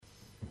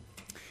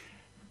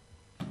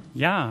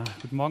Ja,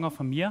 guten Morgen auch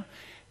von mir.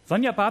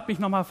 Sonja bat mich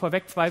nochmal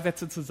vorweg 2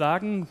 Sätze zu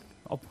sagen,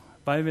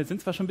 weil wir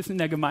sind zwar schon ein bisschen in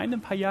der Gemeinde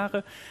ein paar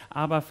Jahre,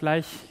 aber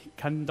vielleicht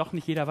kann doch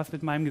nicht jeder was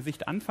mit meinem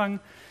Gesicht anfangen.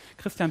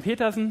 Christian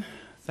Petersen,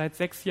 seit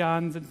 6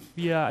 Jahren sind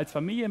wir als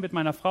Familie mit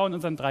meiner Frau und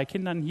unseren 3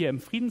 Kindern hier im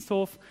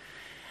Friedenshof.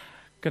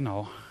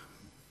 Genau.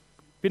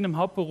 Bin im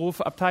Hauptberuf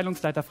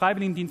Abteilungsleiter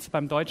Freiwilligendienst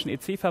beim Deutschen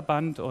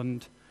EC-Verband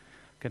und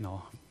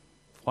genau,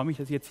 freue mich,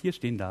 dass ich jetzt hier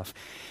stehen darf.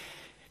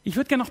 Ich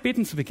würde gerne noch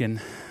beten zu Beginn.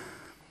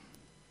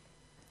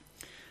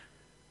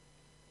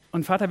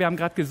 Und Vater, wir haben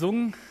gerade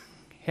gesungen,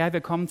 Herr, wir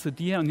kommen zu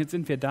dir und jetzt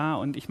sind wir da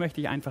und ich möchte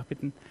dich einfach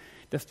bitten,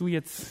 dass du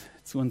jetzt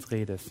zu uns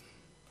redest.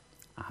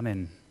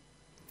 Amen.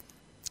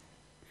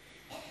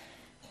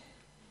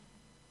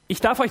 Ich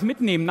darf euch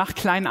mitnehmen nach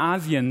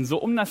Kleinasien, so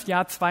um das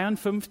Jahr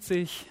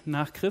 52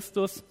 nach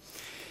Christus,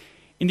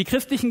 in die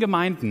christlichen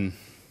Gemeinden.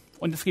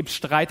 Und es gibt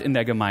Streit in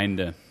der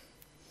Gemeinde.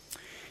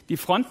 Die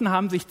Fronten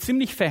haben sich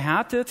ziemlich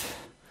verhärtet.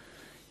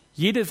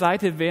 Jede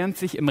Seite wähnt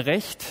sich im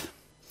Recht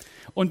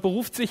und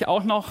beruft sich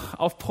auch noch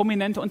auf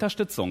prominente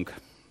Unterstützung,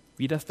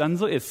 wie das dann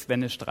so ist,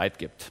 wenn es Streit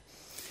gibt.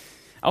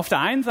 Auf der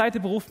einen Seite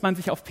beruft man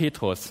sich auf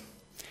Petrus.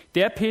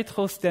 Der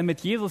Petrus, der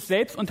mit Jesus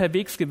selbst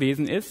unterwegs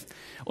gewesen ist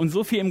und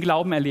so viel im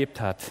Glauben erlebt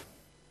hat.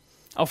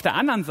 Auf der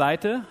anderen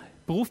Seite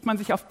beruft man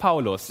sich auf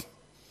Paulus,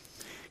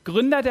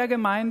 Gründer der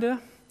Gemeinde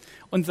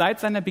und seit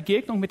seiner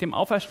Begegnung mit dem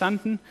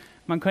Auferstandenen,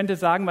 man könnte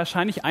sagen,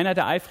 wahrscheinlich einer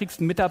der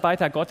eifrigsten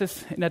Mitarbeiter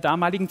Gottes in der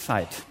damaligen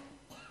Zeit.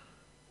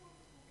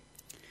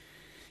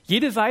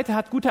 Jede Seite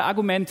hat gute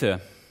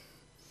Argumente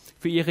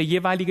für ihre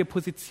jeweilige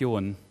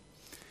Position.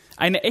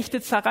 Eine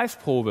echte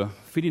Zerreißprobe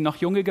für die noch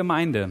junge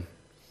Gemeinde.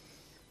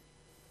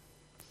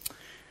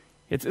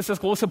 Jetzt ist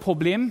das große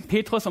Problem,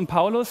 Petrus und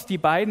Paulus, die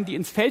beiden, die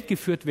ins Feld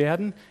geführt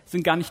werden,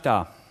 sind gar nicht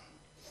da.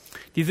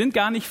 Die sind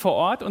gar nicht vor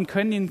Ort und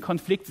können den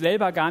Konflikt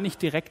selber gar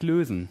nicht direkt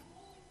lösen.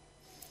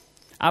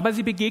 Aber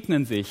sie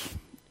begegnen sich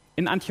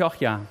in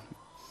Antiochia,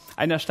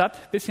 einer Stadt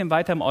ein bisschen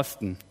weiter im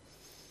Osten.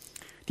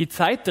 Die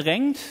Zeit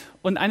drängt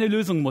und eine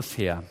Lösung muss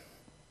her.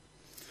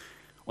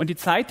 Und die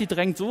Zeit, die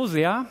drängt so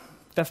sehr,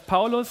 dass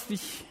Paulus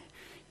sich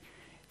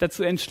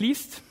dazu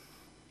entschließt,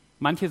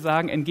 manche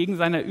sagen entgegen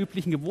seiner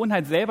üblichen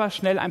Gewohnheit, selber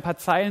schnell ein paar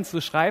Zeilen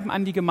zu schreiben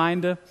an die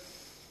Gemeinde,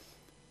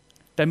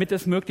 damit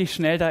es möglichst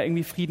schnell da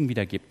irgendwie Frieden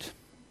wieder gibt.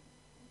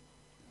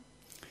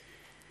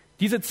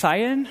 Diese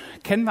Zeilen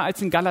kennen wir als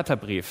den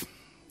Galaterbrief.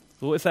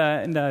 So ist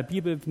er in der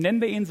Bibel,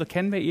 nennen wir ihn, so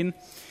kennen wir ihn,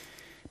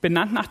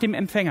 benannt nach den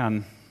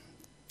Empfängern.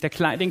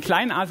 Den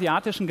kleinen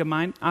asischen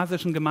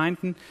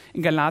Gemeinden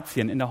in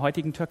Galatien, in der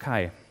heutigen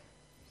Türkei.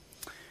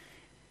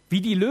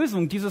 Wie die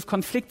Lösung dieses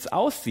Konflikts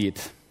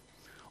aussieht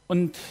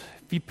und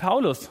wie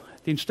Paulus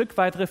den Stück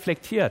weit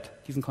reflektiert,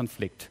 diesen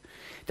Konflikt,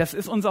 das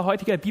ist unser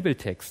heutiger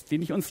Bibeltext,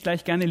 den ich uns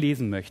gleich gerne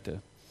lesen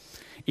möchte.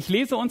 Ich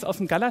lese uns aus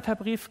dem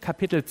Galaterbrief,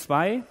 Kapitel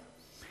 2,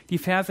 die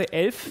Verse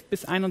 11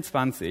 bis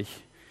 21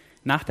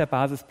 nach der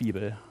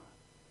Basisbibel.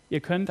 Ihr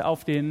könnt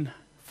auf den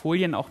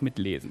Folien auch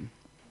mitlesen.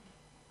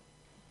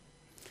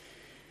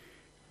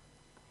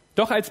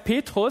 Doch als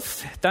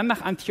Petrus dann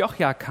nach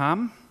Antiochia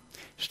kam,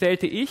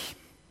 stellte ich,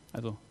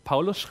 also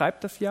Paulus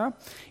schreibt das ja,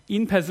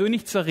 ihn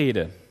persönlich zur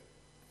Rede.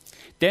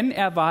 Denn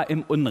er war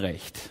im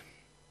Unrecht.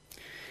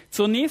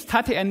 Zunächst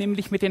hatte er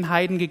nämlich mit den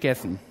Heiden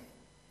gegessen.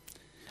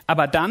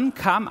 Aber dann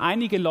kamen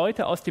einige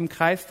Leute aus dem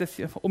Kreis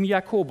um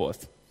Jakobus.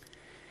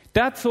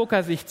 Da zog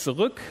er sich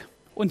zurück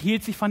und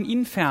hielt sich von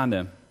ihnen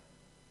ferne.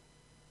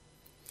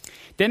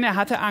 Denn er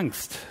hatte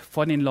Angst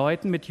vor den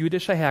Leuten mit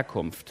jüdischer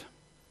Herkunft.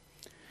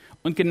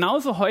 Und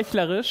genauso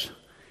heuchlerisch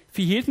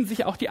verhielten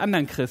sich auch die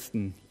anderen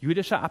Christen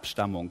jüdischer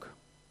Abstammung.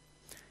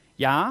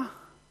 Ja,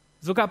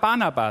 sogar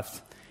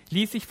Barnabas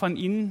ließ sich von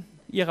ihnen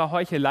ihrer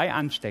Heuchelei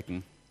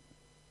anstecken.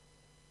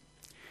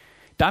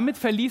 Damit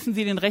verließen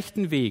sie den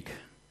rechten Weg,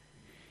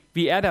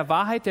 wie er der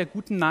Wahrheit der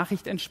guten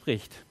Nachricht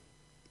entspricht.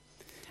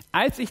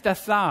 Als ich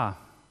das sah,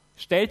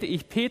 stellte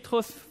ich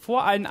Petrus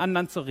vor allen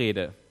anderen zur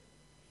Rede.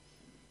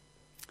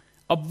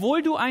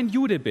 Obwohl du ein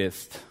Jude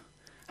bist,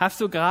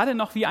 hast du gerade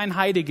noch wie ein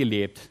Heide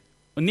gelebt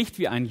und nicht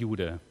wie ein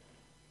Jude.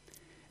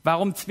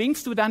 Warum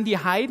zwingst du dann die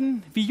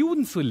Heiden, wie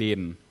Juden zu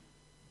leben?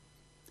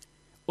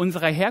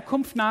 Unserer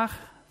Herkunft nach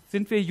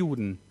sind wir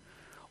Juden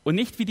und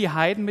nicht wie die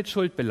Heiden mit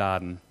Schuld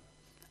beladen.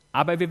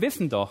 Aber wir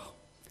wissen doch,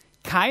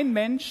 kein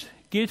Mensch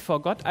gilt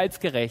vor Gott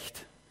als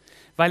gerecht,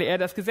 weil er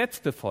das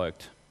Gesetz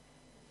befolgt.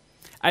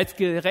 Als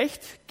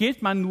gerecht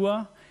gilt man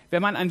nur,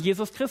 wenn man an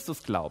Jesus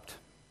Christus glaubt.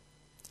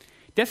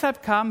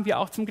 Deshalb kamen wir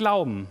auch zum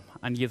Glauben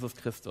an Jesus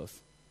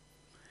Christus.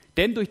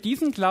 Denn durch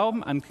diesen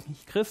Glauben an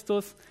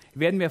Christus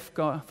werden wir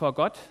vor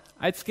Gott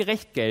als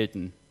gerecht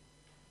gelten.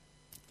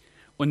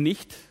 Und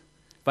nicht,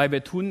 weil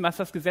wir tun, was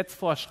das Gesetz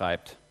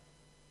vorschreibt.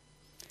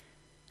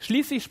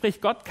 Schließlich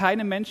spricht Gott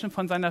keine Menschen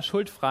von seiner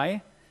Schuld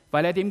frei,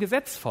 weil er dem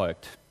Gesetz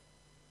folgt.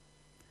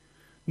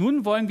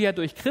 Nun wollen wir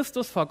durch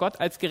Christus vor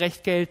Gott als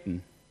gerecht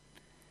gelten.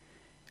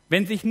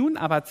 Wenn sich nun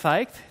aber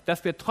zeigt,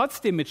 dass wir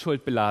trotzdem mit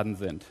Schuld beladen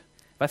sind,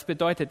 was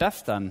bedeutet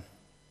das dann?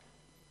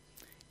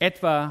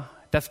 Etwa,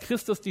 dass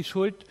Christus die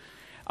Schuld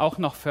auch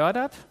noch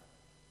fördert?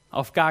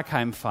 Auf gar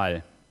keinen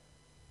Fall.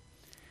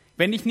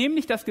 Wenn ich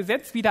nämlich das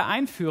Gesetz wieder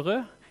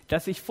einführe,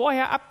 das ich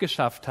vorher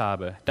abgeschafft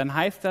habe, dann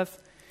heißt das,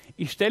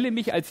 ich stelle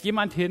mich als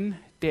jemand hin,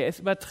 der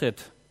es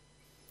übertritt.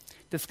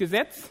 Das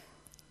Gesetz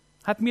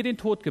hat mir den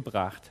Tod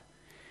gebracht.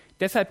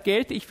 Deshalb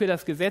gelte ich für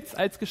das Gesetz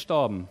als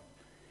gestorben,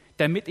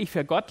 damit ich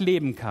für Gott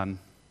leben kann.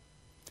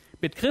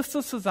 Mit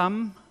Christus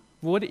zusammen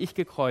wurde ich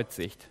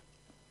gekreuzigt.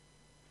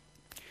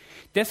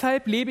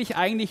 Deshalb lebe ich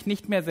eigentlich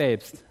nicht mehr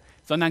selbst,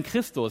 sondern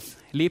Christus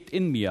lebt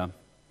in mir.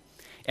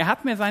 Er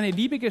hat mir seine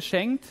Liebe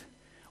geschenkt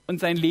und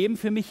sein Leben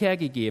für mich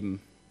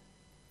hergegeben.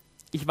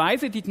 Ich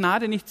weise die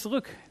Gnade nicht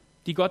zurück,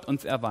 die Gott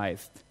uns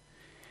erweist.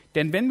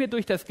 Denn wenn wir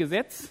durch das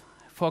Gesetz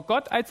vor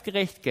Gott als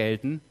gerecht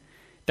gelten,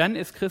 dann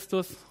ist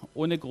Christus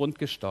ohne Grund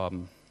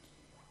gestorben.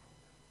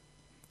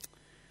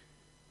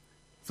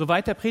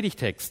 Soweit der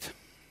Predigtext.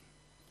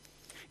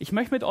 Ich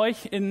möchte mit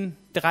euch in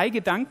 3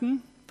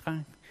 Gedanken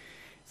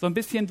so ein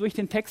bisschen durch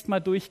den Text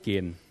mal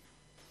durchgehen.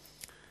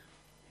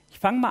 Ich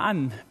fange mal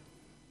an.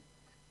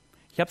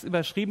 Ich habe es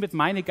überschrieben mit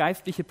meine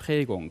geistliche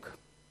Prägung.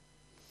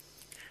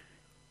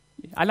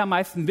 Die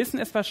allermeisten wissen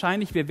es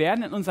wahrscheinlich, wir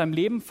werden in unserem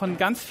Leben von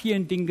ganz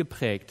vielen Dingen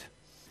geprägt.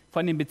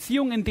 Von den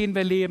Beziehungen, in denen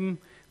wir leben,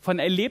 von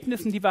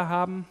Erlebnissen, die wir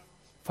haben,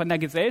 von der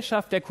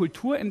Gesellschaft, der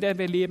Kultur, in der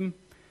wir leben,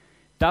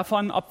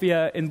 davon, ob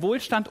wir in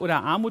Wohlstand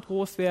oder Armut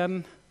groß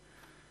werden,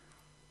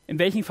 in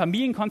welchen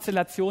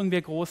Familienkonstellationen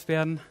wir groß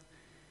werden.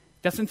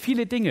 Das sind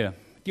viele Dinge,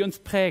 die uns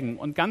prägen.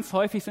 Und ganz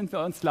häufig sind wir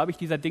uns, glaube ich,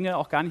 dieser Dinge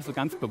auch gar nicht so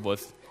ganz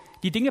bewusst.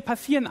 Die Dinge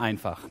passieren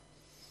einfach,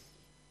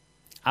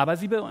 aber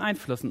sie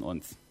beeinflussen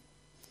uns.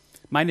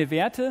 Meine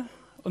Werte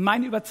und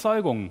meine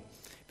Überzeugungen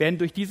werden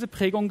durch diese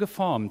Prägung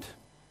geformt.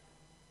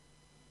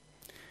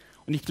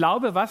 Und ich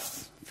glaube,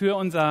 was für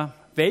unser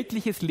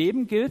weltliches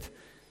Leben gilt,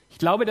 ich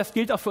glaube, das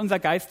gilt auch für unser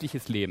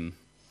geistliches Leben.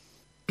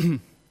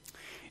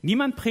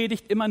 Niemand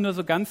predigt immer nur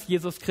so ganz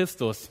Jesus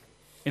Christus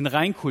in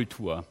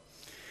Reinkultur,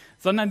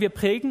 sondern wir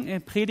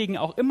predigen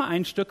auch immer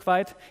ein Stück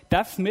weit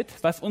das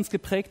mit, was uns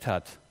geprägt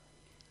hat,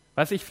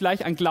 was ich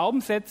vielleicht an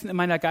Glaubenssätzen in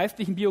meiner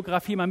geistlichen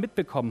Biografie mal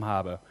mitbekommen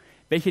habe,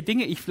 welche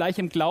Dinge ich vielleicht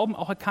im Glauben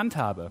auch erkannt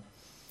habe.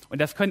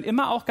 Und das können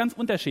immer auch ganz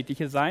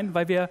unterschiedliche sein,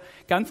 weil wir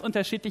ganz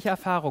unterschiedliche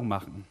Erfahrungen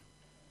machen.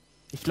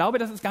 Ich glaube,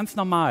 das ist ganz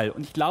normal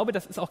und ich glaube,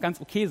 das ist auch ganz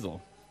okay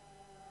so.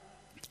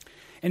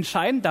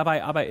 Entscheidend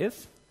dabei aber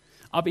ist,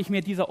 ob ich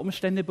mir dieser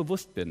Umstände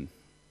bewusst bin.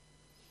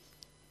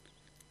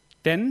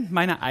 Denn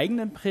meine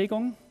eigenen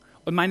Prägungen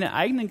und meine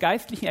eigenen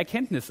geistlichen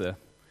Erkenntnisse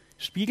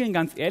spiegeln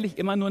ganz ehrlich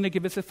immer nur eine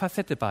gewisse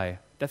Facette bei.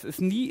 Das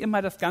ist nie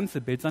immer das ganze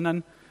Bild,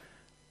 sondern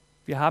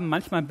wir haben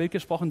manchmal im Bild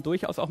gesprochen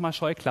durchaus auch mal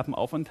Scheuklappen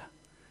auf und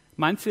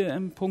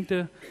manche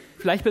Punkte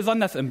vielleicht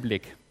besonders im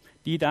Blick,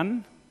 die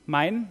dann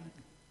meinen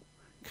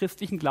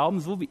christlichen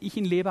Glauben, so wie ich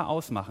ihn lebe,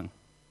 ausmachen.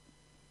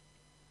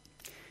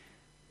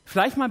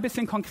 Vielleicht mal ein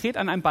bisschen konkret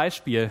an einem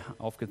Beispiel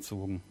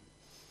aufgezogen.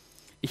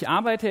 Ich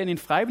arbeite in den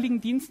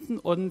Freiwilligendiensten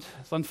und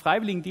so einen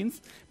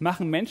Freiwilligendienst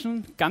machen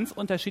Menschen ganz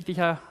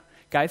unterschiedlicher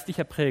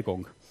geistlicher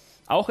Prägung.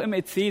 Auch im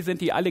EC sind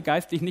die alle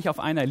geistlich nicht auf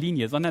einer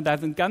Linie, sondern da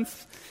sind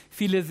ganz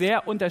viele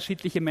sehr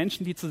unterschiedliche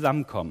Menschen, die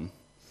zusammenkommen.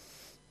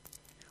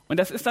 Und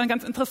das ist dann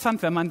ganz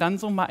interessant, wenn man dann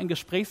so mal in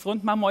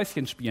Gesprächsrunden mal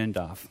Mäuschen spielen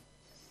darf.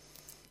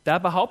 Da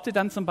behauptet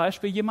dann zum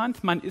Beispiel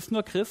jemand, man ist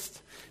nur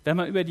Christ, wenn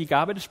man über die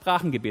Gabe des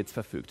Sprachengebets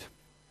verfügt.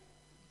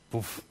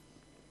 Wuff.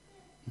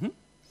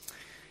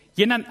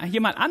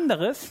 Jemand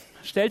anderes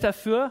stellt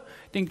dafür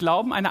den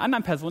Glauben einer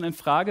anderen Person in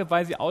Frage,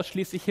 weil sie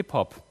ausschließlich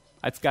Hip-Hop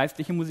als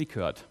geistliche Musik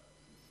hört.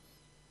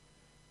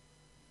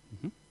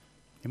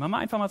 Nehmen wir mal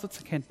einfach mal so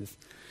zur Kenntnis.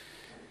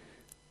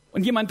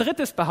 Und jemand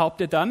Drittes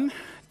behauptet dann,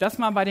 dass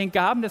man bei den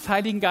Gaben des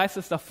Heiligen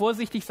Geistes doch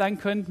vorsichtig sein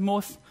können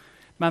muss.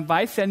 Man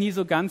weiß ja nie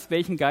so ganz,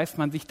 welchen Geist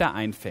man sich da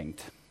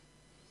einfängt.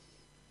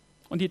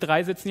 Und die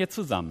 3 sitzen jetzt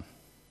zusammen.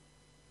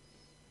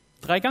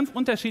 3 ganz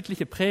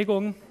unterschiedliche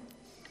Prägungen.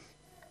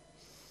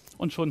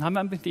 Und schon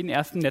haben wir den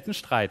ersten netten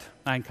Streit.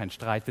 Nein, kein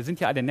Streit. Wir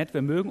sind ja alle nett,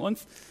 wir mögen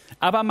uns.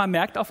 Aber man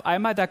merkt auf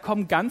einmal, da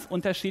kommen ganz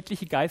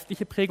unterschiedliche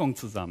geistliche Prägungen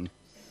zusammen.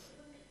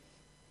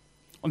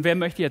 Und wer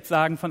möchte jetzt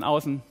sagen von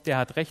außen, der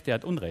hat Recht, der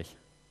hat Unrecht?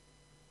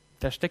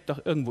 Da steckt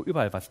doch irgendwo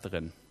überall was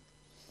drin.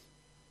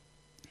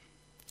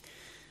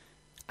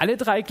 Alle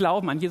 3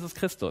 glauben an Jesus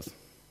Christus.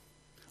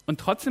 Und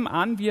trotzdem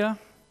ahnen wir,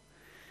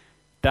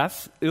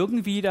 dass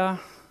irgendwie da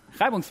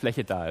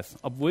Reibungsfläche da ist,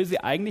 obwohl sie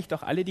eigentlich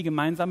doch alle die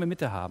gemeinsame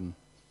Mitte haben.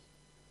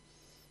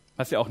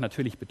 Was sie auch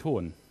natürlich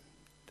betonen.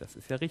 Das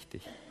ist ja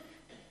richtig.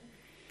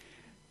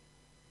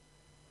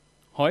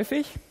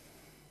 Häufig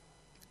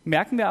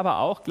merken wir aber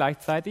auch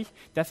gleichzeitig,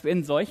 dass wir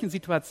in solchen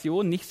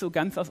Situationen nicht so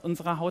ganz aus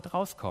unserer Haut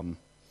rauskommen.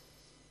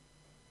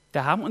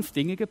 Da haben uns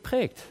Dinge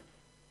geprägt.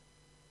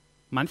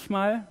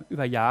 Manchmal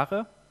über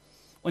Jahre.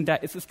 Und da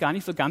ist es gar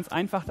nicht so ganz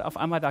einfach, auf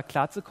einmal da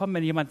klarzukommen,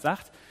 wenn jemand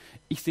sagt,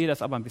 ich sehe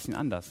das aber ein bisschen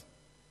anders.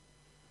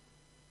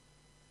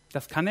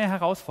 Das kann eine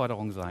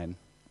Herausforderung sein.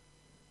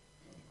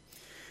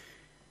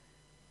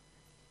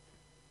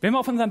 Wenn wir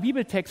auf unseren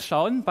Bibeltext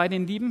schauen, bei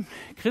den lieben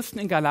Christen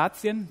in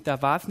Galatien,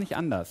 da war es nicht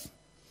anders.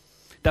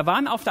 Da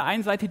waren auf der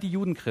einen Seite die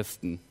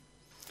Judenchristen,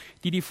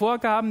 die die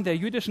Vorgaben der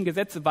jüdischen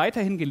Gesetze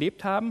weiterhin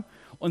gelebt haben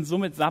und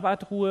somit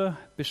Sabbatruhe,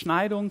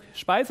 Beschneidung,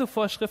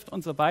 Speisevorschrift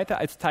und so weiter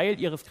als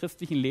Teil ihres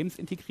christlichen Lebens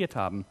integriert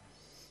haben.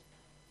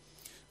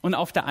 Und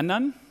auf der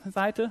anderen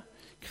Seite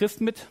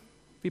Christen mit,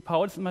 wie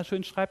Paulus immer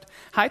schön schreibt,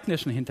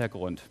 heidnischen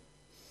Hintergrund,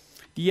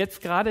 die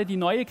jetzt gerade die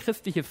neue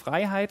christliche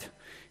Freiheit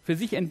für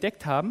sich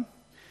entdeckt haben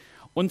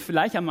und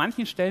vielleicht an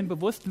manchen Stellen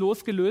bewusst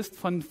losgelöst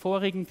von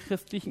vorigen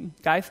christlichen,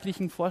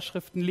 geistlichen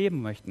Vorschriften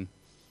leben möchten.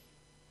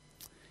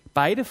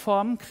 Beide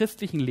Formen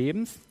christlichen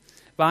Lebens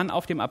waren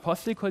auf dem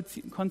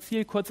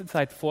Apostelkonzil kurze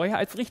Zeit vorher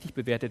als richtig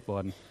bewertet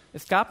worden.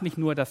 Es gab nicht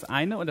nur das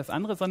eine und das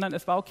andere, sondern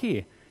es war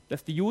okay,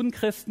 dass die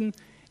Judenchristen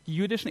die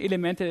jüdischen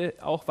Elemente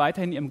auch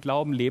weiterhin in ihrem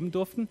Glauben leben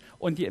durften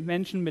und die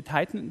Menschen mit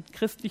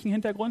christlichem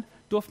Hintergrund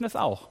durften es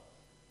auch.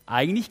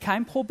 Eigentlich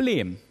kein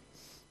Problem.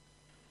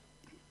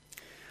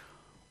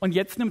 Und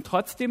jetzt nimmt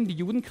trotzdem die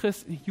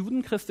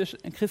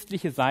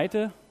judenchristliche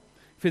Seite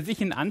für sich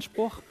in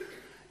Anspruch,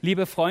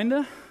 liebe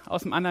Freunde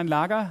aus dem anderen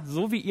Lager,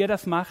 so wie ihr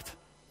das macht,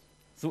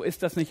 so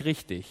ist das nicht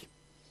richtig.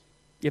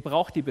 Ihr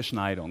braucht die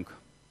Beschneidung.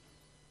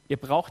 Ihr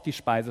braucht die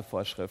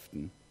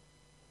Speisevorschriften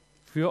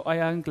für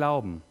euren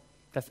Glauben.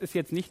 Das ist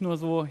jetzt nicht nur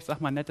so, ich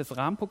sag mal, ein nettes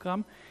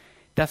Rahmenprogramm.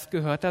 Das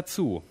gehört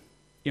dazu.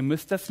 Ihr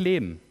müsst das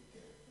leben.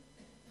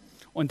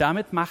 Und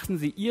damit machten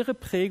sie ihre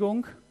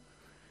Prägung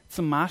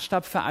zum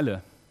Maßstab für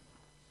alle.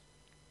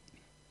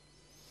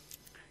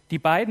 Die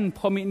beiden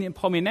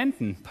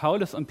Prominenten,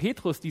 Paulus und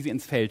Petrus, die sie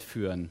ins Feld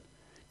führen,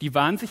 die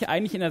waren sich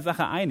eigentlich in der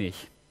Sache einig.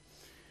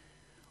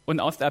 Und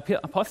aus der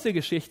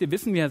Apostelgeschichte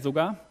wissen wir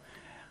sogar,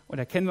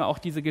 oder kennen wir auch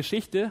diese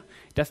Geschichte,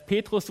 dass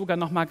Petrus sogar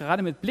nochmal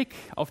gerade mit Blick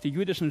auf die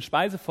jüdischen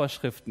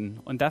Speisevorschriften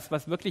und das,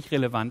 was wirklich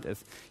relevant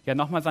ist, ja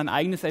nochmal sein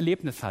eigenes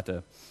Erlebnis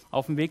hatte.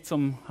 Auf dem Weg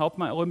zum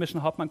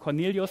römischen Hauptmann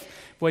Cornelius,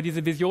 wo er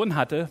diese Vision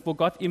hatte, wo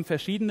Gott ihm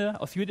verschiedene,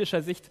 aus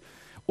jüdischer Sicht,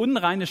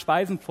 unreine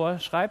Speisen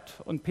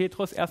vorschreibt und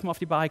Petrus erstmal auf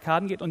die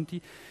Barrikaden geht und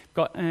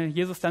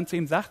Jesus dann zu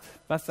ihm sagt,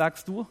 was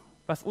sagst du,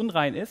 was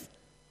unrein ist?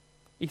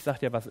 Ich sag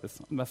dir, was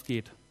ist und was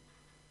geht.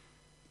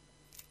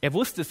 Er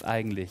wusste es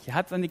eigentlich. Er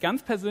hat seine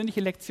ganz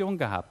persönliche Lektion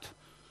gehabt.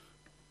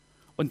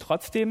 Und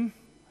trotzdem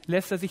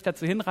lässt er sich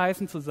dazu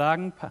hinreißen, zu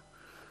sagen,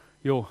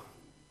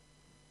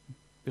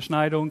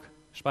 Beschneidung,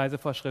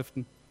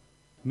 Speisevorschriften,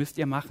 müsst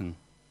ihr machen.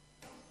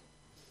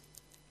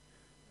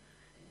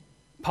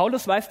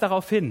 Paulus weist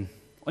darauf hin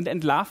und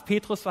entlarvt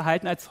Petrus'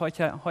 Verhalten als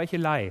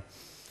Heuchelei.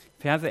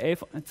 Verse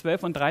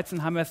 12 und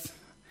 13 haben wir es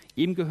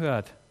eben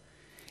gehört.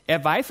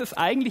 Er weiß es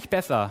eigentlich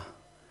besser,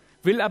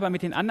 will aber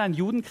mit den anderen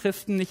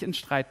Judenchristen nicht in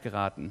Streit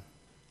geraten.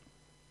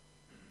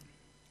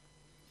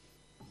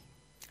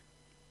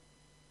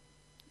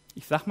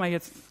 Ich sage mal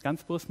jetzt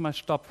ganz bewusst mal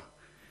Stopp.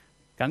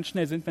 Ganz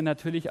schnell sind wir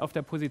natürlich auf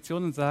der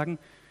Position und sagen,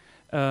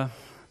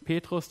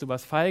 Petrus, du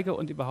warst feige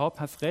und überhaupt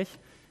hast recht.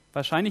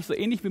 Wahrscheinlich so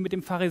ähnlich wie mit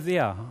dem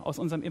Pharisäer aus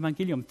unserem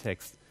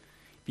Evangeliumtext.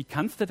 Wie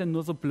kannst du denn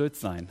nur so blöd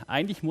sein?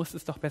 Eigentlich musst du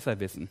es doch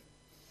besser wissen.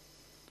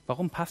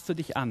 Warum passt du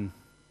dich an?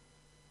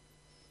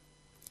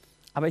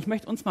 Aber ich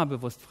möchte uns mal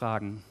bewusst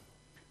fragen,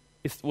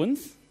 ist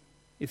uns,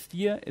 ist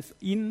dir, ist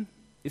Ihnen,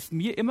 ist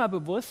mir immer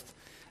bewusst,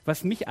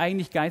 was mich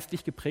eigentlich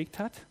geistlich geprägt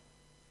hat?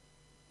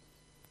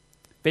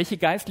 Welche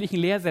geistlichen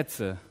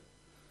Lehrsätze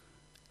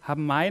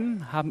haben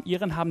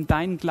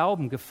deinen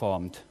Glauben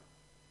geformt?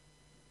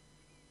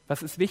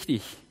 Was ist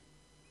wichtig?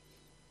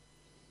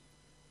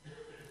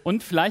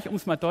 Und vielleicht, um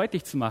es mal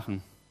deutlich zu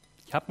machen,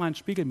 ich habe mal einen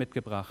Spiegel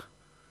mitgebracht.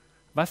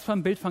 Was für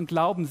ein Bild von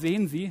Glauben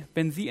sehen Sie,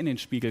 wenn Sie in den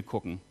Spiegel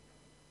gucken?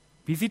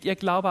 Wie sieht Ihr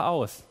Glaube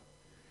aus?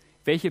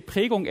 Welche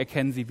Prägung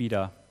erkennen Sie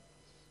wieder?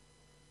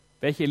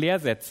 Welche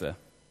Lehrsätze?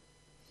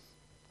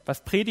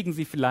 Was predigen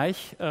Sie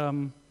vielleicht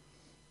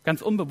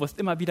ganz unbewusst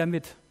immer wieder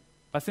mit?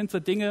 Was sind so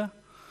Dinge,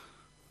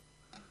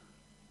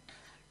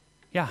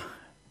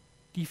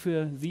 die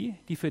für Sie,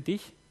 die für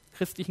dich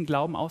christlichen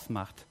Glauben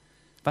ausmacht?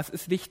 Was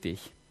ist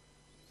wichtig?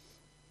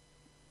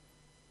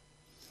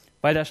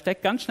 Weil da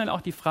steckt ganz schnell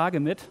auch die Frage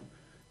mit,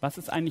 was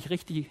ist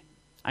eigentlich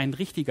ein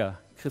richtiger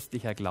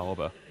christlicher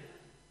Glaube?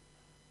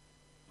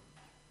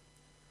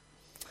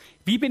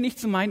 Wie bin ich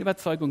zu meinen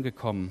Überzeugungen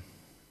gekommen?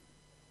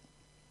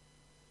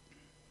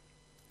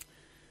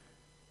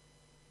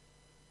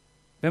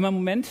 Wenn wir einen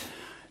Moment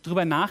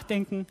drüber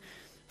nachdenken,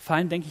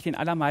 fallen, denke ich, den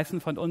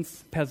allermeisten von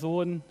uns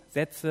Personen,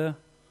 Sätze,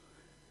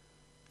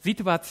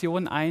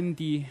 Situationen ein,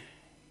 die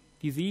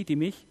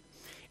mich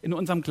in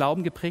unserem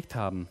Glauben geprägt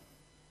haben.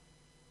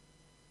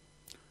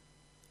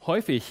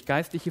 Häufig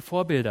geistliche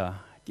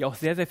Vorbilder, die auch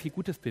sehr, sehr viel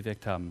Gutes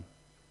bewirkt haben.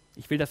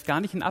 Ich will das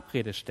gar nicht in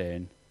Abrede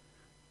stellen.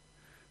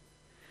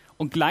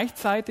 Und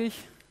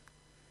gleichzeitig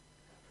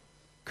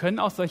können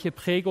auch solche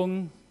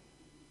Prägungen,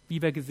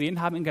 wie wir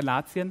gesehen haben in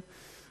Galatien,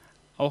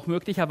 auch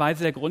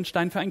möglicherweise der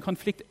Grundstein für einen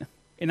Konflikt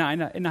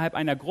innerhalb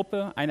einer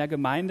Gruppe, einer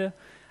Gemeinde,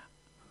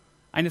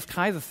 eines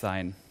Kreises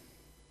sein.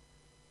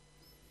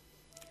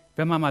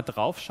 Wenn man mal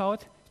drauf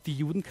schaut, die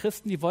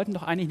Judenchristen, die wollten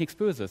doch eigentlich nichts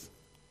Böses.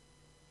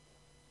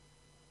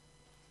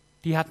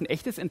 Die hatten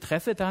echtes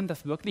Interesse daran,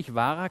 dass wirklich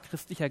wahrer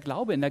christlicher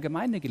Glaube in der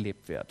Gemeinde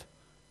gelebt wird.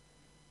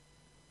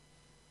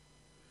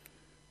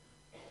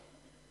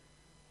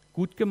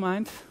 Gut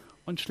gemeint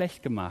und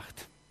schlecht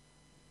gemacht.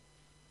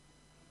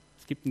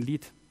 Es gibt ein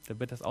Lied, da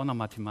wird das auch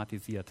nochmal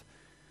thematisiert.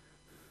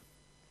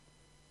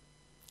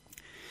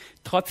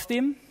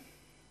 Trotzdem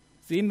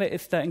sehen wir,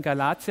 ist da in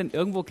Galatien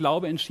irgendwo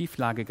Glaube in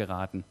Schieflage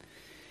geraten.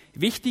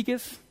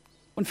 Wichtiges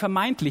und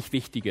vermeintlich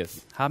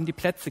Wichtiges haben die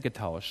Plätze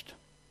getauscht.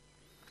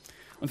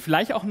 Und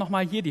vielleicht auch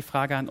nochmal hier die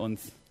Frage an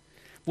uns.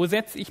 Wo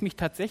setze ich mich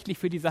tatsächlich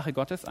für die Sache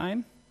Gottes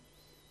ein?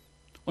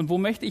 Und wo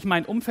möchte ich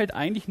mein Umfeld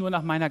eigentlich nur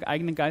nach meiner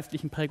eigenen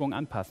geistlichen Prägung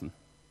anpassen,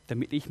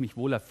 damit ich mich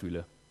wohler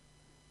fühle?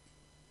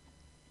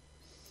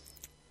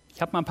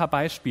 Ich habe mal ein paar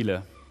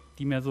Beispiele,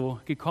 die mir so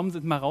gekommen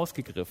sind, mal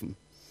rausgegriffen.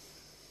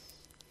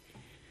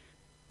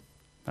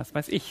 Was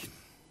weiß ich?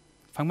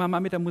 Fangen wir mal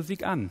mit der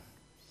Musik an.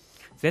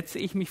 Setze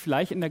ich mich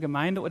vielleicht in der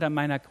Gemeinde oder in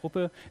meiner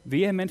Gruppe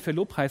vehement für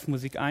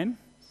Lobpreismusik ein,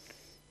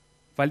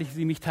 weil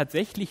sie mich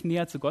tatsächlich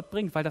näher zu Gott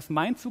bringt, weil das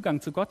mein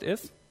Zugang zu Gott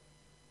ist?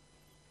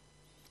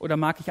 Oder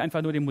mag ich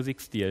einfach nur den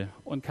Musikstil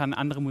und kann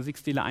andere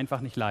Musikstile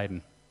einfach nicht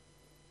leiden?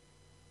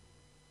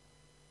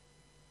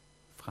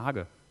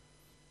 Frage.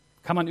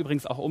 Kann man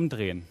übrigens auch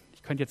umdrehen.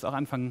 Ich könnte jetzt auch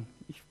anfangen,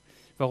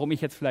 warum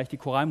ich jetzt vielleicht die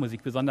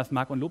Choralmusik besonders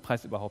mag und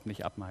Lobpreis überhaupt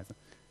nicht abmeise.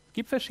 Es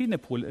gibt verschiedene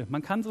Pole.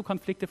 Man kann so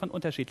Konflikte von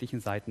unterschiedlichen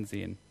Seiten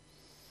sehen.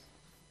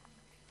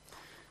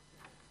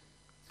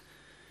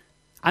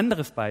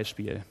 Anderes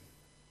Beispiel.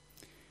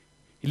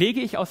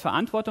 Lege ich aus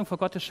Verantwortung vor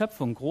Gottes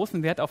Schöpfung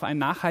großen Wert auf einen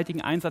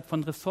nachhaltigen Einsatz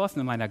von Ressourcen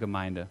in meiner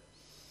Gemeinde?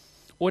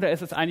 Oder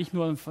ist es eigentlich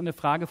nur eine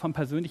Frage von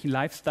persönlichen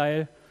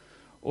Lifestyle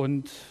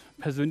und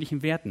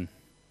persönlichen Werten?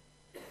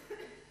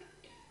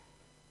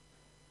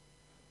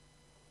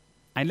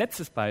 Ein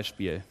letztes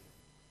Beispiel.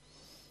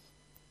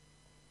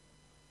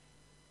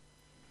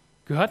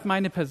 Gehört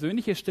meine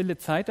persönliche stille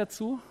Zeit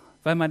dazu,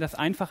 weil man das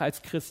einfach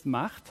als Christ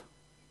macht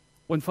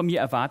und von mir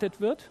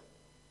erwartet wird?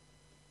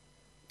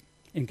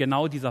 In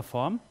genau dieser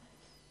Form?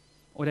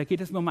 Oder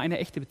geht es nur um eine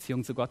echte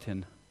Beziehung zu Gott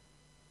hin?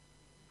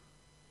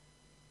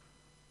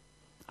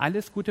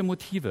 Alles gute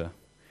Motive.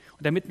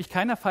 Und damit mich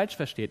keiner falsch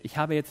versteht, ich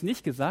habe jetzt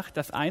nicht gesagt,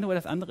 das eine oder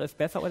das andere ist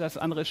besser oder das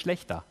andere ist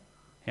schlechter.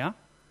 Ja?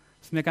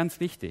 Das ist mir ganz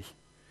wichtig.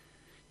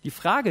 Die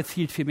Frage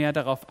zielt vielmehr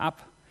darauf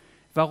ab,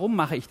 warum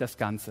mache ich das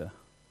Ganze?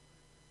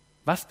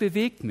 Was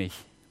bewegt mich?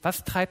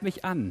 Was treibt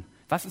mich an?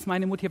 Was ist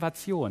meine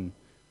Motivation?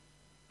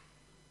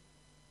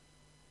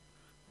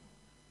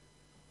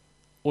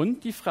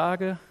 Und die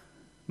Frage,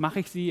 mache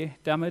ich sie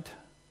damit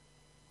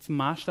zum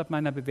Maßstab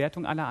meiner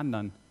Bewertung aller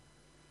anderen?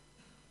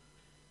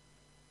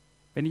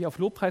 Wenn ich auf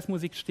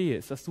Lobpreismusik stehe,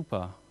 ist das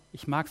super.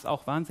 Ich mag es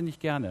auch wahnsinnig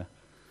gerne.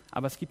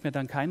 Aber es gibt mir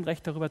dann kein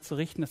Recht darüber zu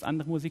richten, dass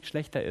andere Musik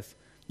schlechter ist,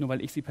 nur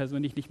weil ich sie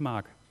persönlich nicht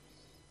mag.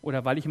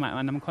 Oder weil ich in einem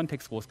anderen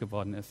Kontext groß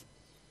geworden ist.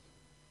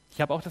 Ich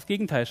habe auch das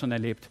Gegenteil schon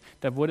erlebt.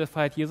 Da wurde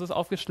Freiheit Jesus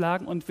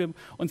aufgeschlagen und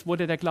uns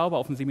wurde der Glaube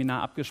auf dem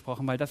Seminar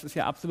abgesprochen, weil das ist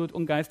ja absolut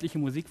ungeistliche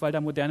Musik, weil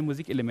da moderne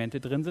Musikelemente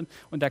drin sind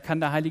und da kann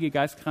der Heilige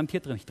Geist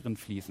garantiert nicht drin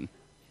fließen.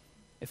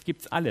 Es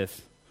gibt's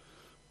alles.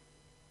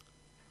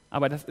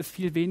 Aber das ist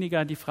viel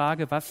weniger die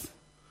Frage,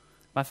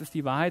 was ist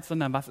die Wahrheit,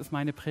 sondern was ist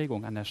meine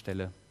Prägung an der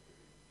Stelle.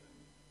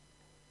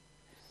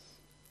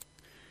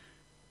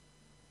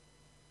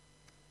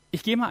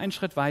 Ich gehe mal einen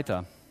Schritt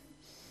weiter.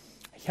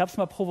 Ich habe es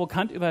mal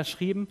provokant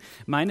überschrieben,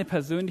 meine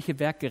persönliche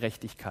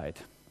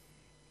Werkgerechtigkeit.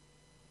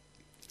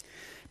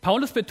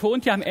 Paulus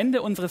betont ja am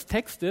Ende unseres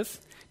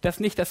Textes, dass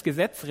nicht das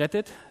Gesetz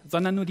rettet,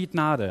 sondern nur die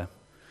Gnade,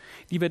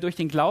 die wir durch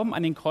den Glauben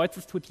an den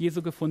Kreuzestod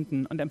Jesu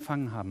gefunden und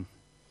empfangen haben.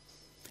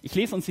 Ich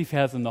lese uns die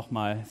Verse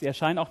nochmal. Sie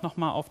erscheinen auch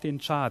nochmal auf den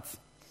Charts.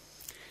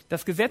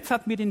 Das Gesetz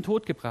hat mir den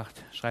Tod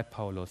gebracht, schreibt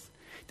Paulus.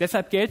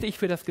 Deshalb gelte ich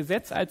für das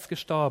Gesetz als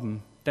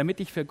gestorben, damit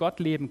ich für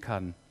Gott leben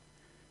kann.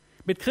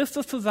 Mit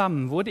Christus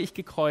zusammen wurde ich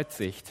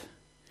gekreuzigt.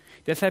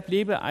 Deshalb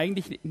lebe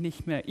eigentlich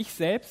nicht mehr ich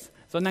selbst,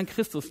 sondern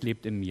Christus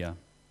lebt in mir.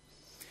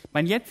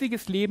 Mein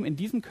jetziges Leben in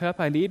diesem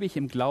Körper lebe ich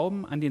im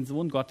Glauben an den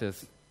Sohn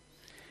Gottes.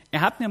 Er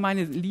hat mir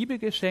seine Liebe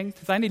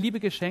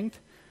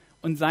geschenkt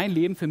und sein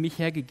Leben für mich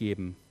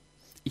hergegeben.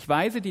 Ich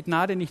weise die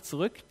Gnade nicht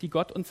zurück, die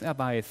Gott uns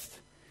erweist.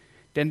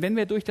 Denn wenn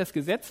wir durch das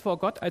Gesetz vor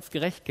Gott als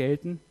gerecht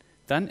gelten,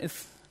 dann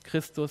ist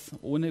Christus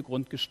ohne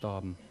Grund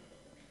gestorben.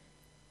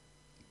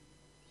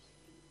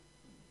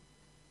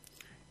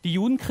 Die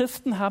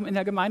Judenchristen haben in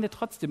der Gemeinde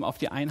trotzdem auf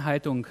die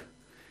Einhaltung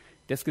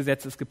des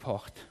Gesetzes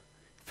gepocht.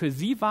 Für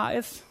sie war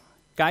es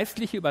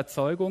geistliche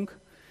Überzeugung,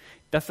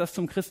 dass das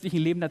zum christlichen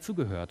Leben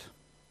dazugehört.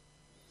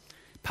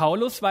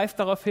 Paulus weist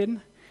darauf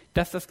hin,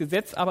 dass das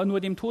Gesetz aber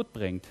nur dem Tod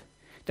bringt.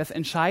 Das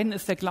Entscheidende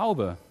ist der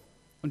Glaube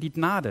und die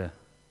Gnade.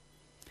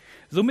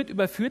 Somit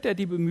überführt er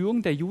die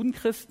Bemühungen der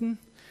Judenchristen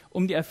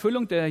um die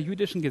Erfüllung der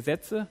jüdischen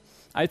Gesetze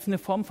als eine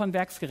Form von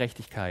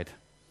Werksgerechtigkeit.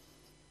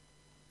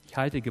 Ich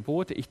halte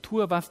Gebote, ich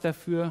tue was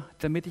dafür,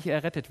 damit ich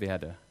errettet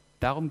werde.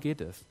 Darum geht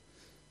es.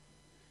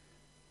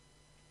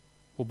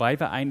 Wobei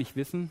wir eigentlich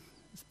wissen,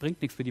 es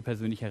bringt nichts für die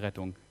persönliche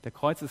Rettung. Der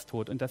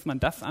Kreuzestod und dass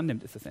man das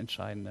annimmt, ist das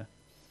Entscheidende.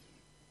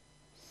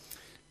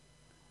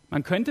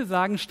 Man könnte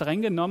sagen,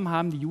 streng genommen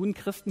haben die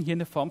Judenchristen hier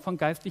eine Form von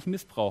geistlichem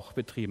Missbrauch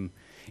betrieben,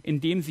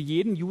 indem sie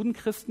jeden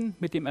Judenchristen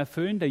mit dem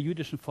Erfüllen der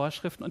jüdischen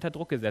Vorschriften unter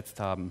Druck gesetzt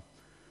haben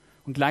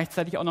und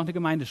gleichzeitig auch noch eine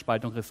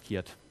Gemeindespaltung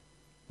riskiert.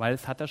 weil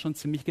es hat da schon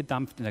ziemlich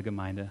gedampft in der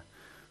Gemeinde.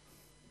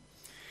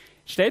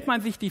 Stellt man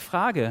sich die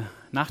Frage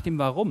nach dem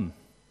Warum,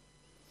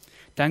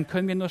 dann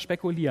können wir nur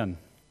spekulieren.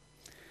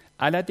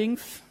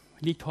 Allerdings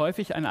liegt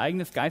häufig ein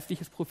eigenes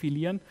geistliches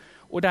Profilieren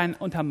oder ein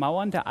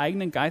Untermauern der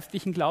eigenen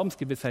geistlichen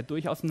Glaubensgewissheit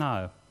durchaus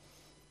nahe.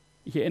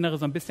 Ich erinnere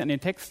so ein bisschen an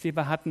den Text, den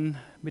wir hatten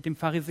mit dem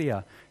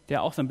Pharisäer,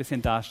 der auch so ein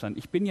bisschen dastand.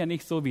 Ich bin ja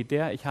nicht so wie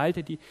der,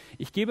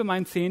 ich gebe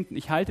meinen Zehnten,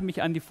 ich halte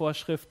mich an die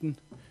Vorschriften.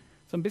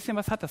 So ein bisschen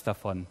was hat das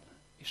davon.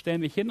 Ich stelle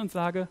mich hin und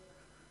sage,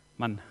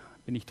 Mann,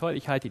 bin ich toll,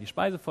 ich halte die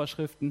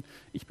Speisevorschriften,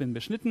 ich bin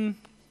beschnitten,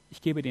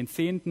 ich gebe den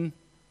Zehnten.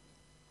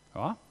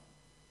 Ja,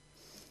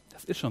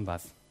 das ist schon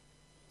was.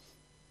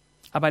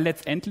 Aber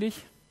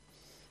letztendlich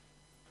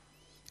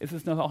ist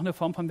es auch eine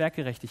Form von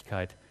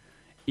Werkgerechtigkeit.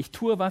 Ich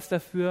tue was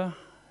dafür,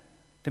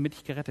 damit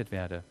ich gerettet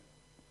werde.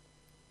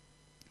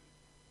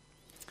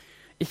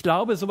 Ich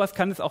glaube, sowas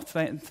kann es auch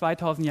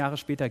 2000 Jahre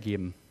später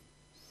geben.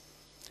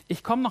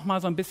 Ich komme noch mal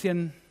so ein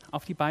bisschen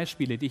auf die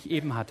Beispiele, die ich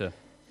eben hatte.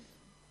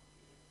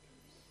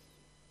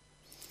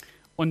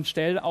 Und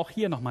stelle auch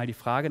hier noch mal die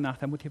Frage nach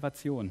der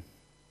Motivation.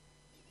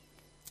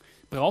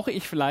 Brauche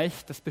ich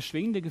vielleicht das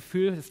beschwingende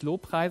Gefühl des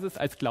Lobpreises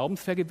als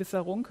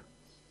Glaubensvergewisserung?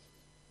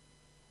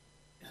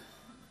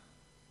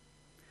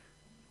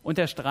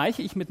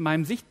 Unterstreiche ich mit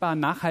meinem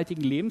sichtbaren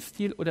nachhaltigen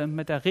Lebensstil oder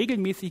mit der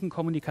regelmäßigen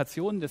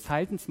Kommunikation des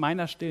Haltens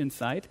meiner stillen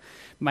Zeit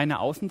meine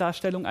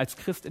Außendarstellung als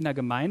Christ in der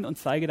Gemeinde und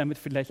zeige damit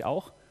vielleicht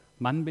auch,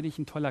 Mann, bin ich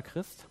ein toller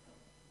Christ?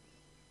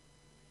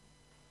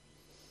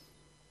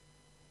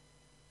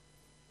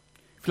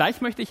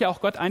 Vielleicht möchte ich ja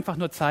auch Gott einfach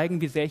nur zeigen,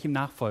 wie sehr ich ihm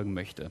nachfolgen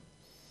möchte.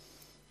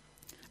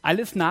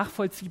 Alles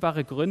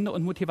nachvollziehbare Gründe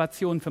und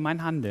Motivationen für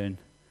mein Handeln.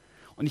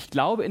 Und ich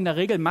glaube, in der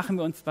Regel machen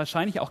wir uns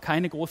wahrscheinlich auch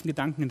keine großen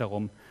Gedanken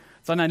darum,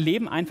 sondern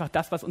leben einfach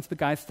das, was uns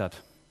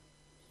begeistert.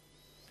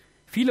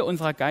 Viele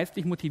unserer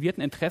geistlich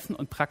motivierten Interessen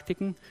und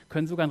Praktiken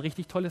können sogar ein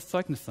richtig tolles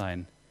Zeugnis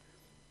sein.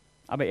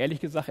 Aber ehrlich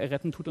gesagt,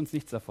 erretten tut uns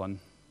nichts davon.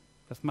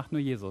 Das macht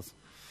nur Jesus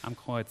am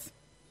Kreuz.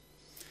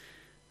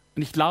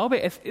 Und ich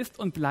glaube, es ist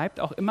und bleibt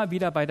auch immer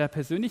wieder bei der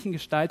persönlichen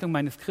Gestaltung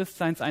meines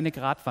Christseins eine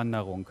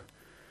Gratwanderung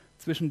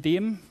zwischen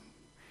dem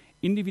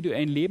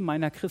individuellen Leben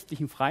meiner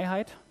christlichen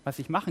Freiheit, was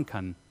ich machen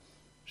kann.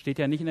 Steht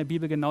ja nicht in der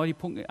Bibel genau die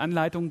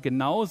Anleitung,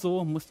 genau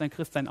so muss dein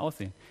Christsein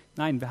aussehen.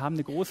 Nein, wir haben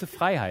eine große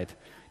Freiheit.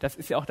 Das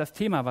ist ja auch das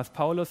Thema, was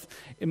Paulus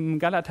im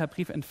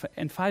Galaterbrief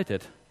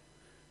entfaltet.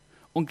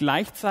 Und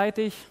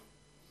gleichzeitig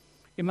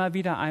immer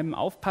wieder einem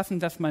aufpassen,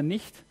 dass man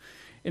nicht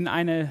in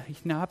eine, ich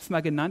habe es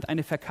mal genannt,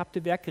 eine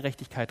verkappte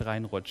Werkgerechtigkeit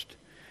reinrutscht,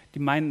 die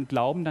meinen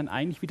Glauben dann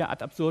eigentlich wieder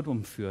ad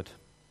absurdum führt.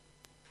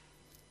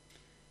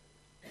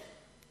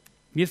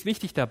 Mir ist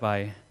wichtig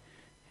dabei,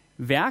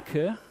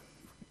 Werke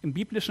im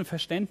biblischen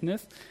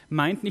Verständnis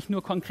meint nicht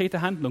nur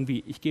konkrete Handlungen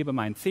wie ich gebe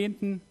meinen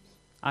Zehnten,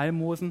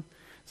 Almosen,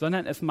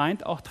 sondern es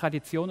meint auch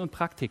Tradition und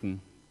Praktiken.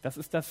 Das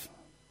ist das,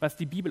 was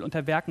die Bibel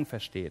unter Werken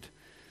versteht.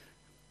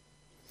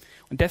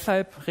 Und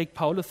deshalb regt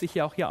Paulus sich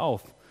ja auch hier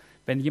auf,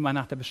 wenn jemand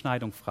nach der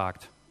Beschneidung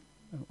fragt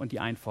und die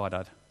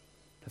einfordert.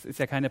 Das ist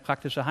ja keine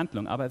praktische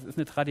Handlung, aber es ist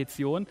eine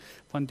Tradition,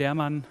 von der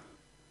man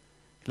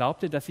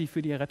glaubte, dass sie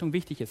für die Errettung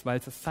wichtig ist, weil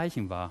es das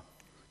Zeichen war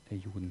der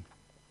Juden.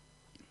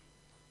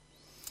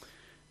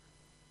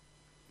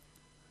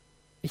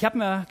 Ich habe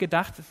mir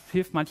gedacht, es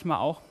hilft manchmal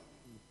auch,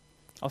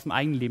 aus dem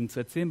eigenen Leben zu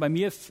erzählen. Bei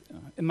mir ist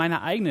in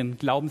meiner eigenen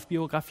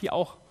Glaubensbiografie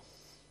auch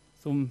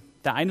so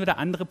der ein oder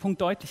andere Punkt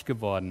deutlich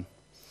geworden.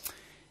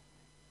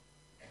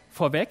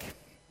 Vorweg,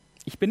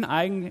 ich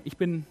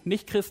bin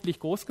nicht christlich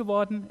groß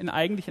geworden,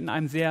 eigentlich in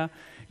einem sehr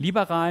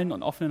liberalen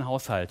und offenen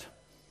Haushalt,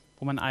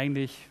 wo man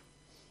eigentlich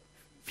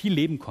viel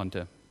leben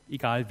konnte,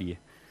 egal wie.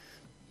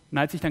 Und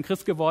als ich dann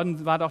Christ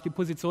geworden war, da auch die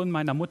Position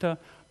meiner Mutter,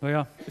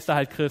 naja, ist er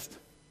halt Christ.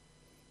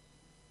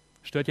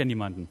 Stört ja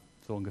niemanden,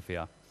 so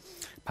ungefähr.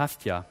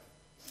 Passt ja.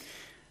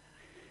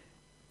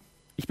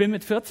 Ich bin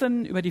mit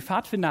 14 über die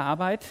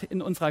Pfadfinderarbeit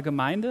in unserer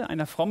Gemeinde,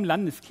 einer frommen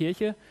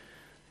Landeskirche,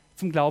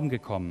 zum Glauben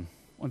gekommen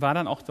und war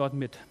dann auch dort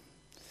mit.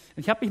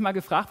 Ich habe mich mal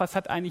gefragt, was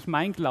hat eigentlich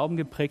mein Glauben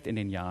geprägt in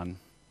den Jahren?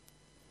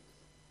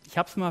 Ich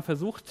habe es mal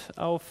versucht,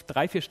 auf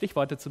 3, 4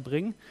 Stichworte zu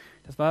bringen.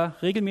 Das war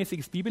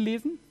regelmäßiges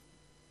Bibellesen,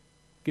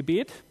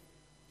 Gebet,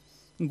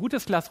 ein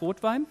gutes Glas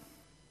Rotwein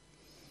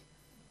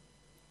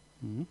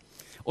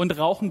und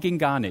Rauchen ging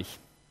gar nicht.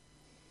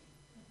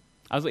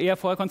 Also eher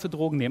vorher konntest du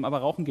Drogen nehmen, aber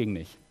Rauchen ging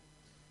nicht.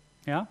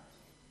 Ja?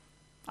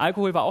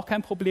 Alkohol war auch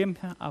kein Problem,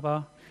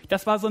 aber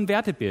das war so ein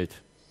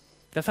Wertebild.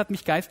 Das hat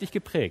mich geistig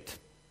geprägt.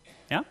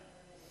 Ja?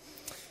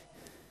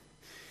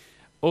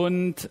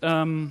 Und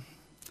wenn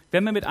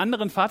wir mit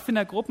anderen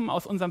Pfadfindergruppen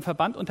aus unserem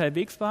Verband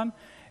unterwegs waren,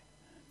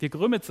 wir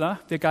Grömitzer,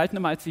 wir galten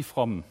immer als die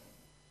Frommen.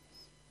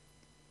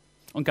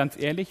 Und ganz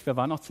ehrlich, wir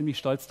waren auch ziemlich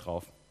stolz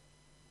drauf.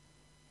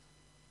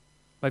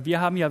 Weil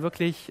wir haben ja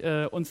wirklich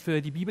uns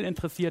für die Bibel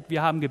interessiert,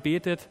 wir haben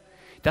gebetet.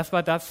 Das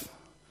war das,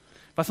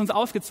 was uns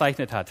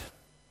ausgezeichnet hat.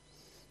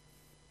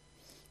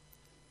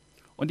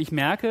 Und ich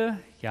merke,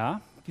 ja,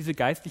 diese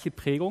geistliche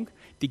Prägung,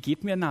 die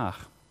geht mir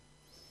nach.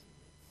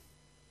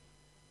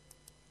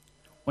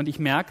 Und ich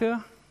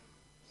merke,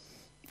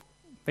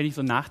 wenn ich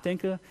so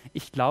nachdenke,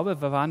 ich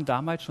glaube, wir waren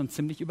damals schon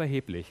ziemlich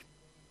überheblich.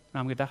 Wir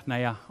haben gedacht,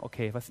 naja,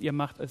 okay, was ihr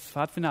macht, ist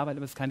Pfadfinderarbeit,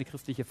 aber es ist keine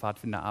christliche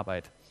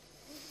Pfadfinderarbeit.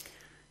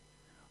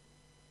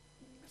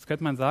 Jetzt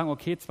könnte man sagen,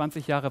 okay,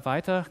 20 Jahre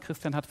weiter,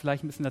 Christian hat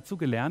vielleicht ein bisschen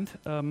dazugelernt.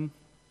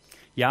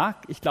 Ja,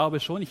 ich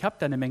glaube schon, ich habe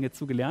da eine Menge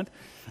zugelernt,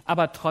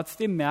 aber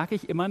trotzdem merke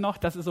ich immer noch,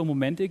 dass es so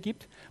Momente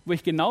gibt, wo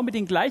ich genau mit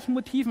den gleichen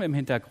Motiven im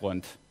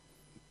Hintergrund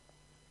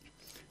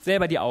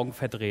selber die Augen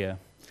verdrehe.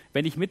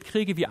 Wenn ich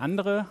mitkriege, wie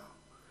andere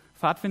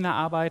Pfadfinder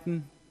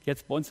arbeiten,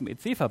 jetzt bei uns im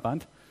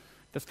EC-Verband,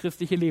 das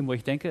christliche Leben, wo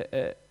ich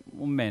denke,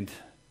 Moment,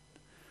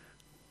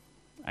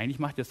 eigentlich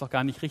macht ihr das doch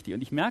gar nicht richtig.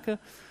 Und ich merke,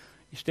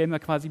 ich stelle mir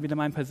quasi wieder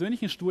meinen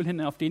persönlichen Stuhl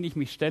hin, auf den ich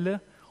mich stelle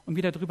und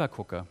wieder drüber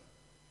gucke.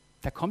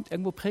 Da kommt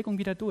irgendwo Prägung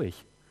wieder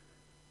durch.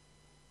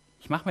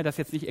 Ich mache mir das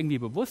jetzt nicht irgendwie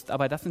bewusst,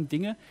 aber das sind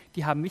Dinge,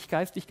 die haben mich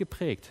geistig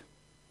geprägt.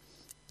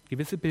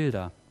 Gewisse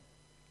Bilder.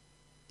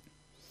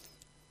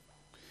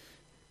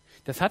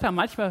 Das hat dann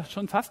manchmal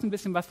schon fast ein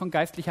bisschen was von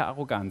geistlicher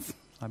Arroganz,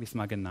 so habe ich es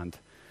mal genannt.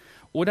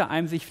 Oder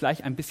einem sich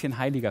vielleicht ein bisschen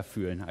heiliger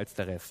fühlen als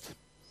der Rest.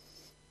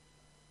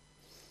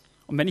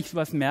 Und wenn ich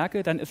sowas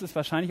merke, dann ist es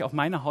wahrscheinlich auch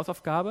meine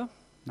Hausaufgabe,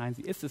 nein,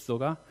 sie ist es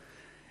sogar,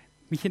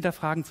 mich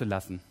hinterfragen zu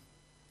lassen,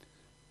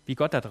 wie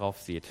Gott da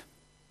drauf sieht.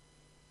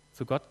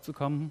 Zu Gott zu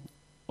kommen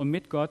und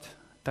mit Gott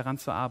daran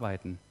zu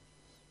arbeiten.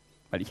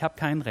 Weil ich habe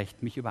kein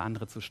Recht, mich über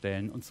andere zu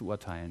stellen und zu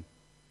urteilen.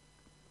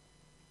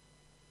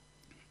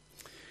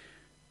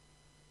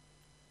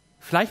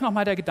 Vielleicht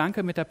nochmal der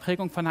Gedanke mit der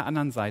Prägung von der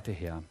anderen Seite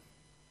her.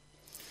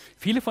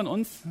 Viele von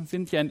uns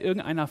sind ja in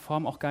irgendeiner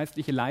Form auch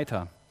geistliche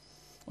Leiter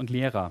und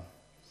Lehrer.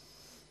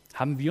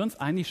 Haben wir uns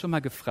eigentlich schon mal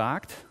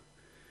gefragt,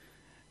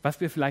 was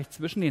wir vielleicht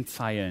zwischen den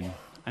Zeilen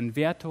an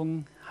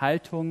Wertungen,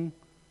 Haltungen,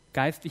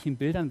 geistlichen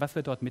Bildern, was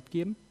wir dort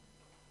mitgeben?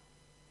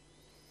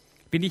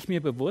 Bin ich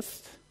mir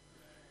bewusst,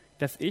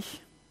 dass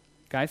ich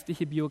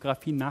geistliche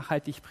Biografien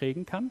nachhaltig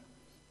prägen kann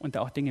und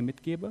da auch Dinge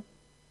mitgebe?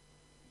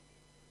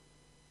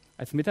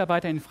 Als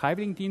Mitarbeiter in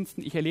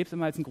Freiwilligendiensten, ich erlebe es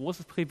immer als ein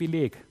großes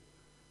Privileg,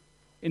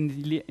 in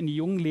die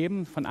jungen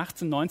Leben von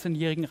 18-,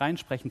 19-Jährigen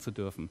reinsprechen zu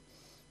dürfen.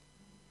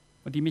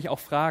 Und die mich auch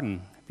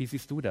fragen, wie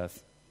siehst du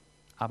das?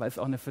 Aber es ist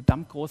auch eine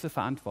verdammt große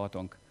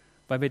Verantwortung,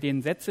 weil wir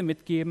denen Sätze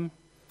mitgeben,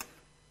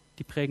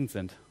 die prägend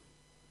sind.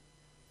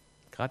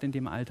 Gerade in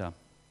dem Alter.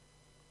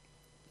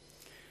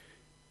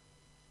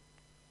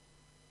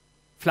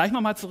 Vielleicht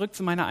nochmal zurück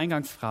zu meiner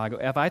Eingangsfrage,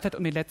 erweitert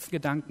um den letzten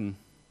Gedanken.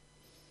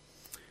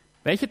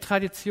 Welche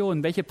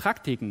Traditionen, welche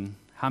Praktiken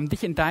haben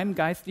dich in deinem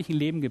geistlichen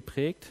Leben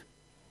geprägt?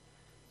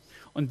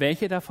 Und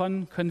welche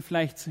davon können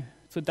vielleicht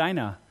zu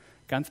deiner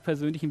ganz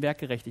persönlichen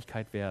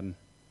Werkgerechtigkeit werden?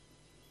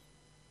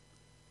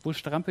 Wo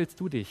strampelst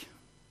du dich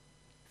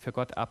für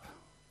Gott ab?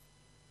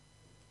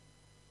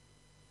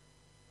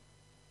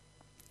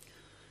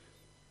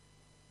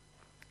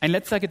 Ein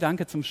letzter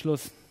Gedanke zum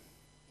Schluss.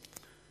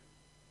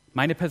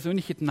 Meine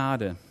persönliche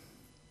Gnade.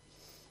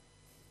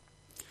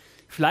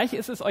 Vielleicht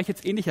ist es euch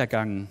jetzt ähnlich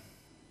ergangen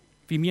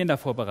wie mir in der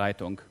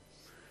Vorbereitung.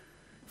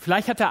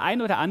 Vielleicht hat der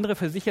ein oder andere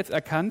für sich jetzt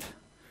erkannt,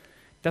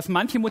 dass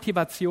manche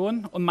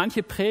Motivation und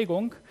manche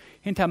Prägung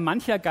hinter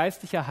mancher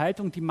geistlicher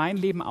Haltung, die mein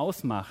Leben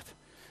ausmacht,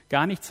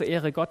 gar nicht zur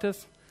Ehre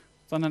Gottes,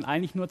 sondern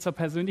eigentlich nur zur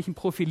persönlichen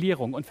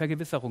Profilierung und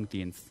Vergewisserung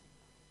dient.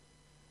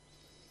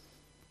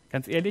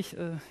 Ganz ehrlich,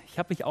 ich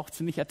habe mich auch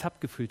ziemlich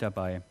ertappt gefühlt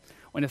dabei.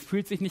 Und es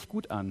fühlt sich nicht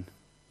gut an.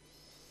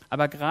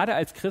 Aber gerade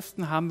als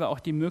Christen haben wir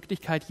auch die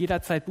Möglichkeit,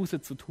 jederzeit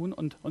Buße zu tun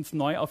und uns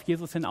neu auf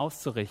Jesus hin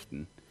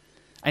auszurichten.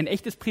 Ein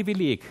echtes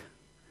Privileg,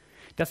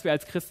 das wir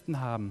als Christen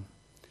haben.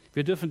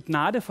 Wir dürfen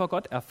Gnade vor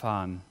Gott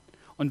erfahren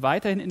und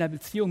weiterhin in der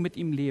Beziehung mit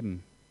ihm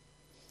leben.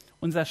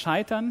 Unser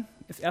Scheitern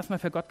ist erstmal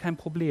für Gott kein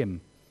Problem.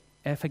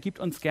 Er vergibt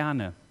uns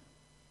gerne.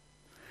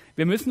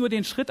 Wir müssen nur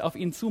den Schritt auf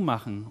ihn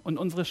zumachen und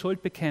unsere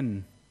Schuld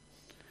bekennen.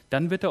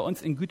 Dann wird er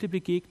uns in Güte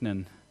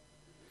begegnen.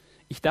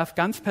 Ich darf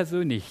ganz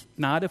persönlich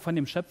Gnade von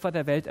dem Schöpfer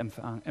der Welt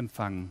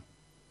empfangen.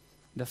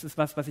 Und das ist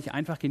was ich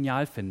einfach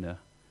genial finde.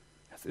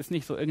 Das ist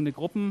nicht so irgendeine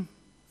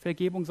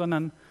Gruppenvergebung,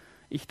 sondern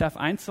ich darf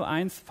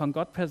 1:1 von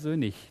Gott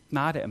persönlich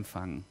Gnade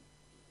empfangen.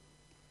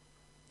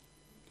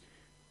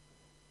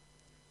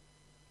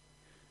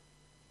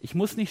 Ich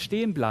muss nicht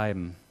stehen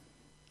bleiben,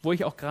 wo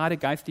ich auch gerade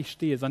geistig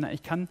stehe, sondern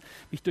ich kann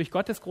mich durch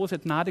Gottes große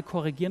Gnade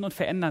korrigieren und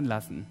verändern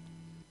lassen.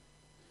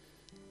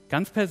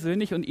 Ganz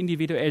persönlich und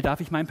individuell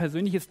darf ich mein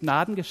persönliches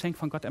Gnadengeschenk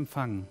von Gott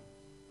empfangen.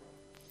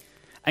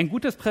 Ein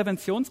gutes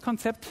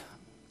Präventionskonzept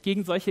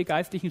gegen solche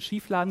geistlichen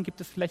Schieflagen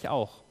gibt es vielleicht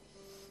auch.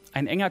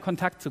 Ein enger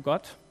Kontakt zu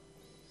Gott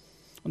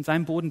und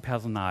seinem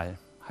Bodenpersonal.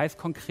 Heißt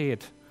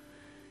konkret,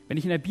 wenn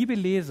ich in der Bibel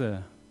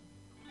lese,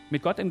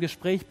 mit Gott im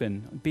Gespräch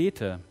bin und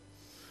bete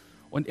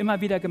und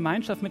immer wieder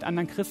Gemeinschaft mit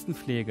anderen Christen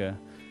pflege,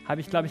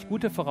 habe ich, glaube ich,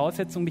 gute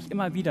Voraussetzungen, mich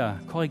immer wieder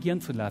korrigieren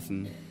zu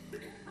lassen.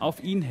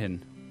 Auf ihn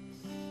hin.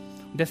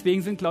 Und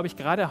deswegen sind, glaube ich,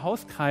 gerade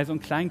Hauskreise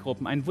und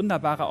Kleingruppen ein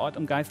wunderbarer Ort,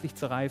 um geistlich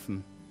zu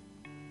reifen.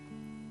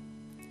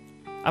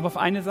 Aber auf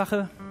eine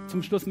Sache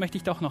zum Schluss möchte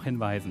ich doch noch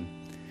hinweisen.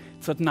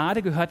 Zur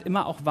Gnade gehört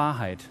immer auch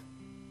Wahrheit.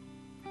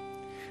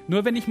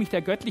 Nur wenn ich mich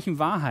der göttlichen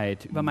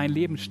Wahrheit über mein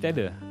Leben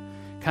stelle,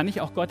 kann ich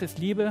auch Gottes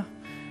Liebe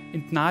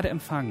in Gnade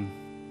empfangen.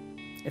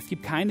 Es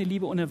gibt keine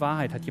Liebe ohne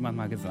Wahrheit, hat jemand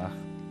mal gesagt.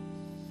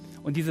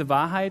 Und diese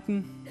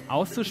Wahrheiten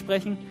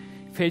auszusprechen,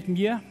 fällt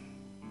mir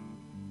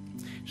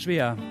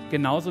schwer.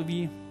 Genauso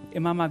wie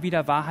immer mal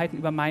wieder Wahrheiten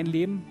über mein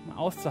Leben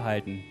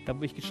auszuhalten, da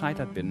wo ich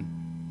gescheitert bin.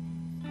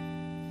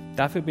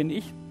 Dafür bin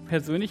ich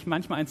persönlich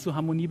manchmal ein zu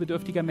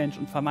harmoniebedürftiger Mensch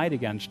und vermeide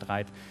gern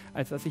Streit,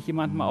 als dass ich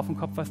jemandem mal auf den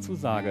Kopf was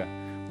zusage,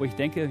 wo ich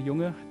denke,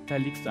 Junge, da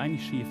liegst du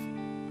eigentlich schief.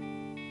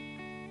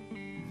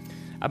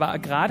 Aber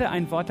gerade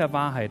ein Wort der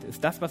Wahrheit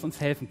ist das, was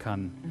uns helfen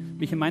kann,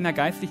 mich in meiner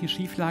geistlichen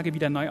Schieflage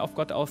wieder neu auf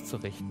Gott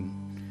auszurichten.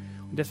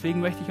 Und deswegen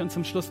möchte ich uns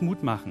zum Schluss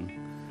Mut machen,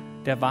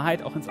 der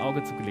Wahrheit auch ins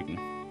Auge zu blicken.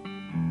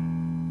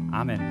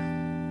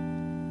 Amen.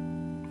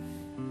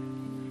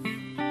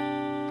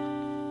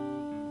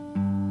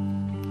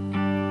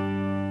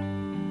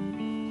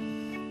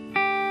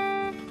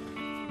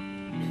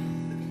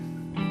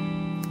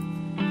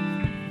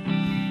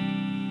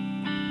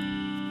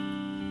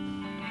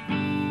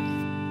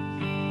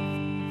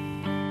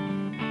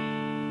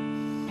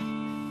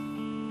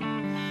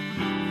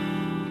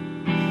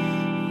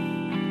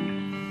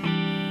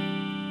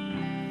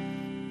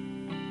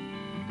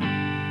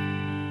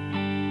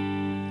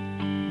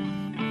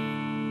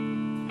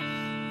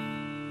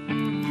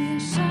 Wir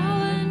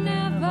schauen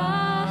der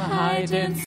Wahrheit ins